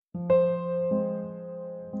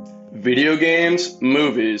Video games,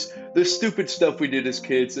 movies, the stupid stuff we did as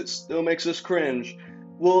kids that still makes us cringe.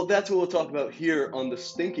 Well, that's what we'll talk about here on the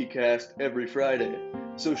Stinky Cast every Friday.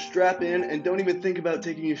 So strap in and don't even think about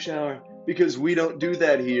taking a shower because we don't do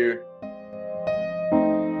that here.